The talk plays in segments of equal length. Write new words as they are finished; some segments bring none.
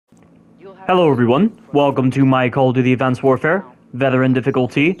Hello everyone, welcome to my Call of Duty Advanced Warfare, Veteran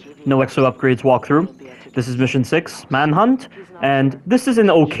Difficulty, no exo upgrades walkthrough. This is Mission 6, Manhunt, and this is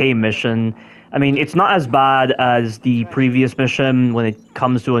an okay mission. I mean, it's not as bad as the previous mission when it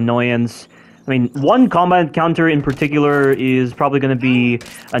comes to annoyance. I mean, one combat encounter in particular is probably going to be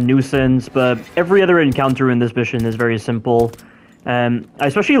a nuisance, but every other encounter in this mission is very simple. I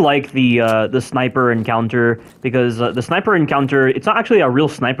especially like the sniper encounter because the sniper encounter, it's not actually a real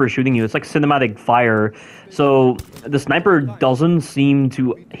sniper shooting you, it's like cinematic fire. So the sniper doesn't seem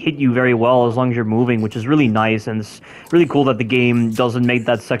to hit you very well as long as you're moving, which is really nice, and it's really cool that the game doesn't make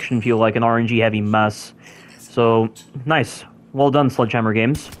that section feel like an RNG heavy mess. So nice. Well done, Sledgehammer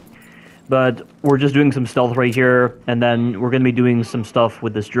Games. But we're just doing some stealth right here, and then we're going to be doing some stuff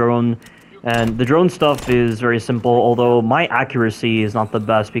with this drone. And the drone stuff is very simple, although my accuracy is not the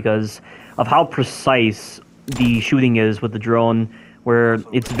best because of how precise the shooting is with the drone, where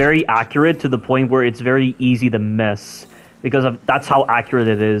it's very accurate to the point where it's very easy to miss, because that's how accurate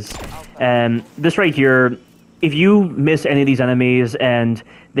it is. And this right here, if you miss any of these enemies and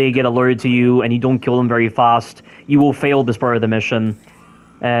they get alerted to you and you don't kill them very fast, you will fail this part of the mission.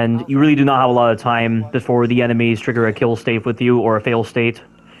 And you really do not have a lot of time before the enemies trigger a kill state with you, or a fail state.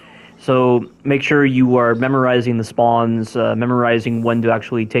 So make sure you are memorizing the spawns, memorizing when to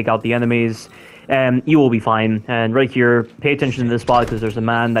actually take out the enemies, and you will be fine. And right here, pay attention to this spot because there's a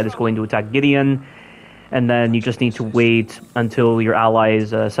man that is going to attack Gideon, and then you just need to wait until your allies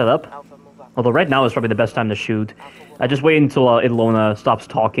set up. Although right now is probably the best time to shoot. I just wait until Ilona stops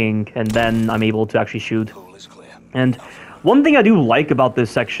talking, and then I'm able to actually shoot. And one thing I do like about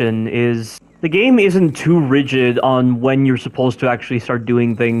this section is the game isn't too rigid on when you're supposed to actually start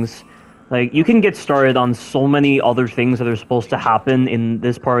doing things. Like, you can get started on so many other things that are supposed to happen in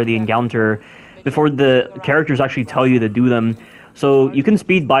this part of the encounter before the characters actually tell you to do them. So you can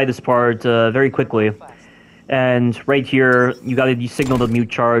speed by this part very quickly. And right here, you gotta signal the mute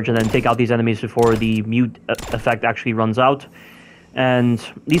charge and then take out these enemies before the mute effect actually runs out. And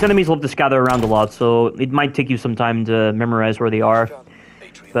these enemies love to scatter around a lot, so it might take you some time to memorize where they are.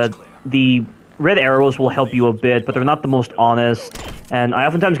 But the red arrows will help you a bit, but they're not the most honest. And I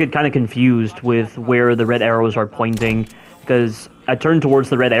oftentimes get kind of confused with where the red arrows are pointing, because I turn towards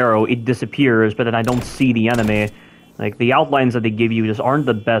the red arrow, it disappears, but then I don't see the enemy. Like, the outlines that they give you just aren't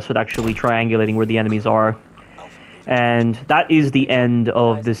the best with actually triangulating where the enemies are. And that is the end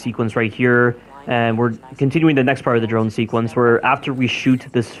of this sequence right here. And we're continuing the next part of the drone sequence, where after we shoot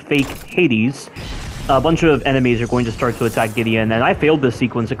this fake Hades, a bunch of enemies are going to start to attack Gideon. And I failed this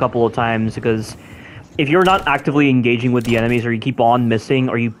sequence a couple of times because if you're not actively engaging with the enemies, or you keep on missing,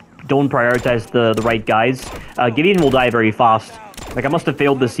 or you don't prioritize the right guys, Gideon will die very fast. Like, I must have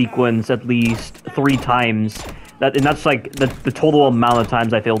failed this sequence at least 3 times. And that's like the total amount of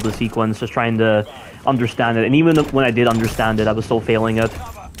times I failed the sequence, just trying to understand it. And even when I did understand it, I was still failing it.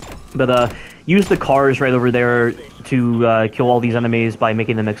 But use the cars right over there to kill all these enemies by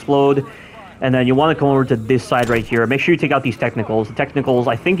making them explode. And then you want to come over to this side right here. Make sure you take out these technicals. The technicals,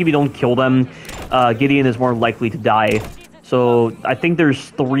 I think if you don't kill them, Gideon is more likely to die. So I think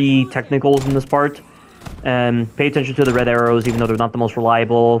there's 3 technicals in this part. And pay attention to the red arrows, even though they're not the most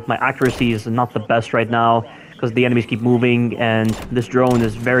reliable. My accuracy is not the best right now because the enemies keep moving, and this drone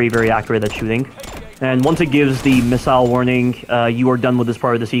is very, very accurate at shooting. And once it gives the missile warning, you are done with this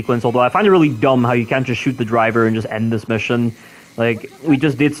part of the sequence. Although I find it really dumb how you can't just shoot the driver and just end this mission. Like, we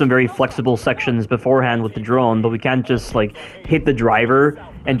just did some very flexible sections beforehand with the drone, but we can't just, like, hit the driver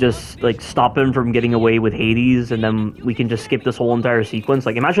and just, like, stop him from getting away with Hades, and then we can just skip this whole entire sequence.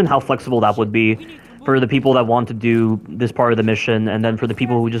 Like, imagine how flexible that would be for the people that want to do this part of the mission, and then for the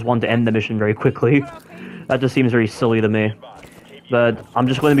people who just want to end the mission very quickly. That just seems very silly to me. But I'm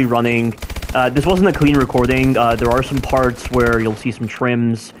just going to be running. This wasn't a clean recording. There are some parts where you'll see some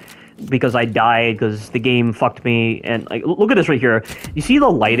trims, because I died, because the game fucked me. And like, look at this right here. You see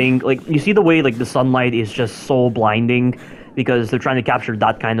the lighting? Like, you see the way like the sunlight is just so blinding because they're trying to capture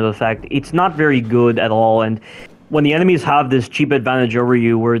that kind of effect. It's not very good at all. And when the enemies have this cheap advantage over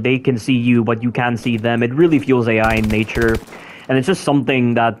you where they can see you but you can't see them, it really feels AI in nature. And it's just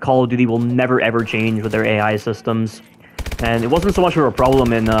something that Call of Duty will never ever change with their AI systems. And it wasn't so much of a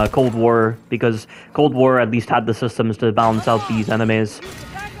problem in Cold War, because Cold War at least had the systems to balance out these enemies.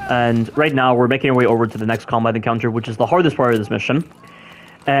 And right now, we're making our way over to the next combat encounter, which is the hardest part of this mission.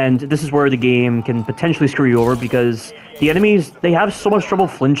 And this is where the game can potentially screw you over, because the enemies, they have so much trouble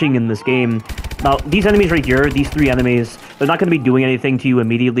flinching in this game. Now, these enemies right here, these 3 enemies, they're not going to be doing anything to you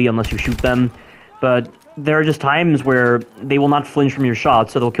immediately unless you shoot them. But there are just times where they will not flinch from your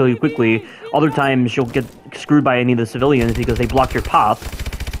shots, so they'll kill you quickly. Other times, you'll get screwed by any of the civilians because they block your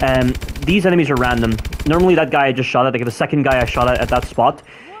path. And these enemies are random. Normally that guy I just shot at, like the second guy I shot at that spot,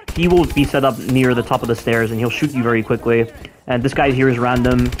 he will be set up near the top of the stairs and he'll shoot you very quickly. And this guy here is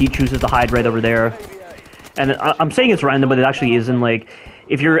random. He chooses to hide right over there. And I'm saying it's random, but it actually isn't. Like,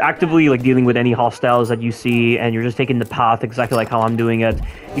 if you're actively like dealing with any hostiles that you see and you're just taking the path exactly like how I'm doing it,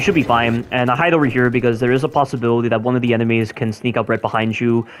 you should be fine. And I hide over here because there is a possibility that one of the enemies can sneak up right behind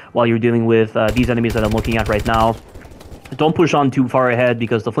you while you're dealing with these enemies that I'm looking at right now. Don't push on too far ahead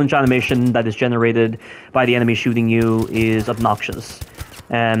because the flinch animation that is generated by the enemy shooting you is obnoxious.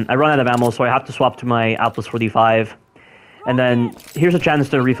 And I run out of ammo, so I have to swap to my Atlas 45. And then here's a chance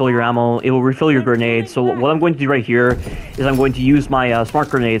to refill your ammo. It will refill your grenades. So what I'm going to do right here is I'm going to use my smart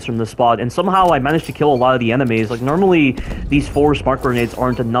grenades from this spot. And somehow I managed to kill a lot of the enemies. Like, normally these 4 smart grenades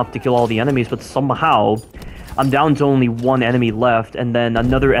aren't enough to kill all the enemies, but somehow I'm down to only 1 enemy left. And then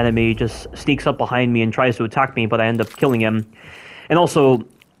another enemy just sneaks up behind me and tries to attack me, but I end up killing him. And also,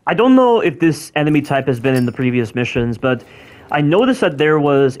 I don't know if this enemy type has been in the previous missions, but I noticed that there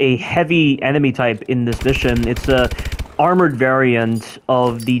was a heavy enemy type in this mission. It's a armored variant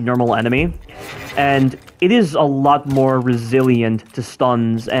of the normal enemy, and it is a lot more resilient to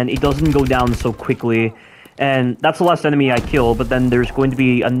stuns, and it doesn't go down so quickly. And that's the last enemy I kill, but then there's going to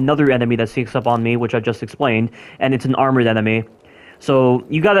be another enemy that sneaks up on me, which I just explained, and it's an armored enemy. So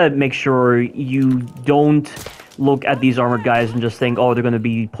you gotta make sure you don't look at these armored guys and just think, oh, they're gonna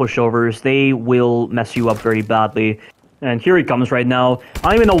be pushovers. They will mess you up very badly. And here he comes right now.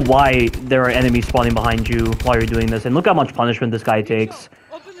 I don't even know why there are enemies spawning behind you while you're doing this. And look how much punishment this guy takes.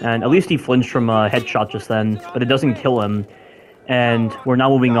 And at least he flinched from a headshot just then, but it doesn't kill him. And we're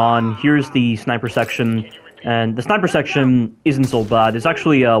now moving on. Here's the sniper section. And the sniper section isn't so bad. It's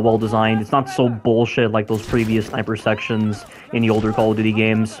actually well designed. It's not so bullshit like those previous sniper sections in the older Call of Duty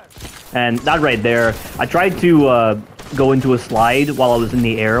games. And that right there, I tried to go into a slide while I was in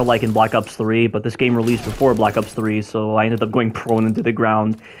the air, like in Black Ops 3, but this game released before Black Ops 3, so I ended up going prone into the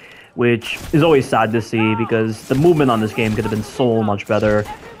ground, which is always sad to see, because the movement on this game could have been so much better.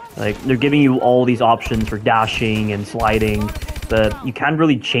 Like, they're giving you all these options for dashing and sliding, but you can't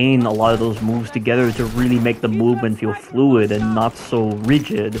really chain a lot of those moves together to really make the movement feel fluid and not so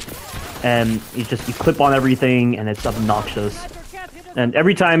rigid. And you clip on everything, and it's obnoxious. And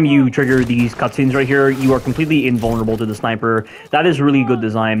every time you trigger these cutscenes right here, you are completely invulnerable to the sniper. That is really good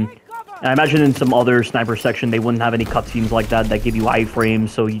design. And I imagine in some other sniper section, they wouldn't have any cutscenes like that give you iframes,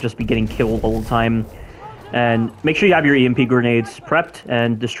 so you just be getting killed all the time. And make sure you have your EMP grenades prepped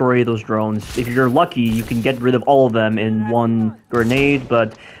and destroy those drones. If you're lucky, you can get rid of all of them in one grenade,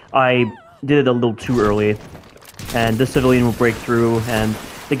 but I did it a little too early. And this civilian will break through, and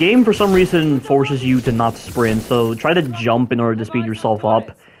the game, for some reason, forces you to not sprint, so try to jump in order to speed yourself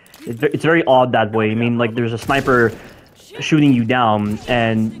up. It's very odd that way. I mean, like, there's a sniper shooting you down,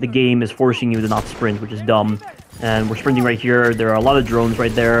 and the game is forcing you to not sprint, which is dumb. And we're sprinting right here. There are a lot of drones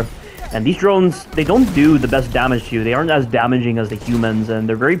right there. And these drones, they don't do the best damage to you. They aren't as damaging as the humans, and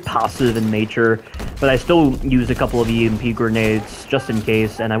they're very passive in nature. But I still use a couple of EMP grenades, just in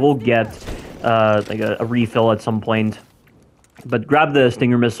case, and I will get like a refill at some point. But grab the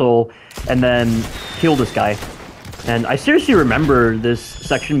Stinger missile and then kill this guy. And I seriously remember this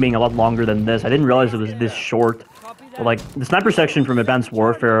section being a lot longer than this. I didn't realize it was this short. But, like, the sniper section from Advanced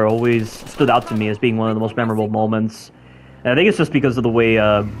Warfare always stood out to me as being one of the most memorable moments. And I think it's just because of the way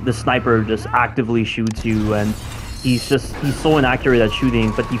the sniper just actively shoots you, and he's so inaccurate at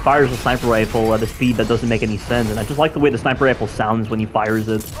shooting, but he fires a sniper rifle at a speed that doesn't make any sense. And I just like the way the sniper rifle sounds when he fires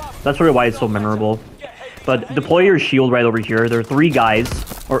it. That's really why it's so memorable. But deploy your shield right over here. There are 3 guys,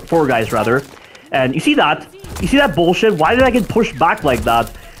 or 4 guys rather. And you see that? You see that bullshit? Why did I get pushed back like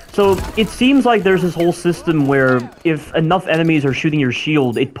that? So it seems like there's this whole system where if enough enemies are shooting your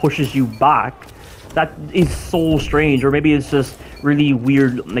shield, it pushes you back. That is so strange. Or maybe it's just really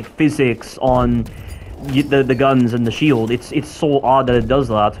weird, like, physics on the guns and the shield. It's so odd that it does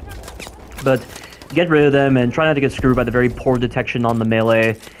that. But get rid of them and try not to get screwed by the very poor detection on the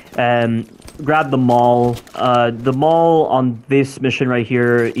melee. And grab the Maul. The Maul on this mission right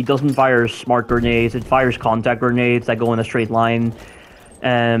here, it doesn't fire smart grenades, it fires contact grenades that go in a straight line.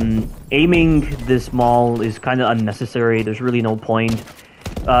 Aiming this Maul is kind of unnecessary. There's really no point.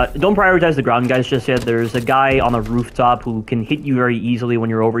 Don't prioritize the ground guys just yet. There's a guy on a rooftop who can hit you very easily when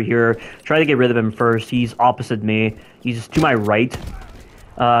you're over here. Try to get rid of him first. He's opposite me. He's to my right.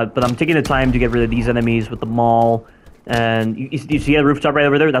 But I'm taking the time to get rid of these enemies with the Maul. And you see a rooftop right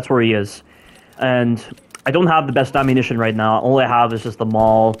over there? That's where he is. And I don't have the best ammunition right now. All I have is just the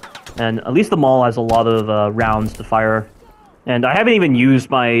Maul. And at least the Maul has a lot of rounds to fire. And I haven't even used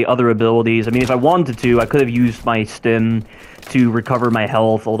my other abilities. I mean, if I wanted to, I could have used my stim to recover my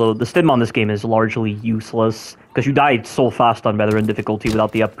health, although the stim on this game is largely useless, because you die so fast on veteran difficulty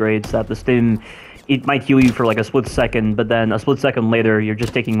without the upgrades that the stim, it might heal you for like a split second, but then a split second later, you're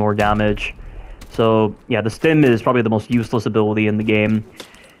just taking more damage. So, yeah, the stim is probably the most useless ability in the game.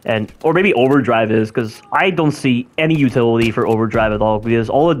 Or maybe overdrive is, because I don't see any utility for overdrive at all, because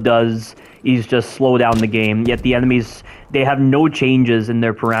all it does is just slow down the game, yet the enemies, they have no changes in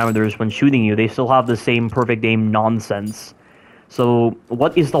their parameters when shooting you. They still have the same perfect aim nonsense. So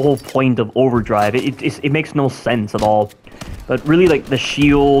what is the whole point of overdrive? It makes no sense at all. But really, like, the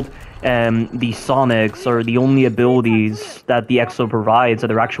shield and the sonics are the only abilities that the EXO provides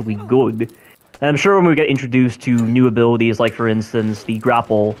that are actually good. And I'm sure when we get introduced to new abilities, like for instance, the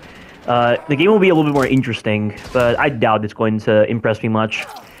grapple, the game will be a little bit more interesting, but I doubt it's going to impress me much.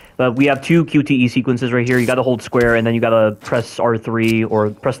 But we have two QTE sequences right here. You gotta hold square, and then you gotta press R3, or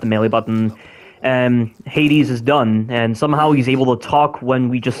press the melee button. And Hades is done, and somehow he's able to talk when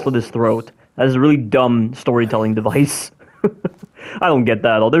we just slit his throat. That is a really dumb storytelling device. I don't get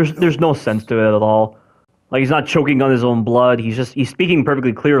that at all. There's no sense to it at all. Like, he's not choking on his own blood, he's speaking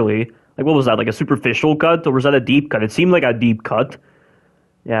perfectly clearly. Like, what was that, like a superficial cut, or was that a deep cut? It seemed like a deep cut.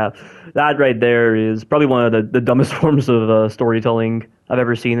 Yeah, that right there is probably one of the dumbest forms of storytelling I've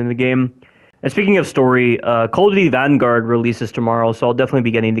ever seen in the game. And speaking of story, Call of Duty Vanguard releases tomorrow, so I'll definitely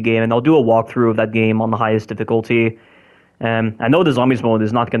be getting the game, and I'll do a walkthrough of that game on the highest difficulty. I know the Zombies mode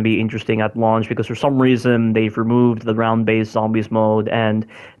is not going to be interesting at launch, because for some reason they've removed the round-based Zombies mode, and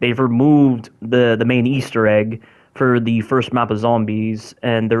they've removed the main Easter egg for the first map of Zombies,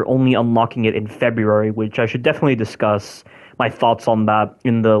 and they're only unlocking it in February, which I should definitely discuss my thoughts on that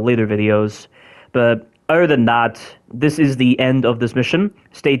in the later videos. But other than that, this is the end of this mission.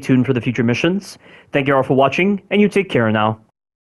 Stay tuned for the future missions. Thank you all for watching, and you take care now.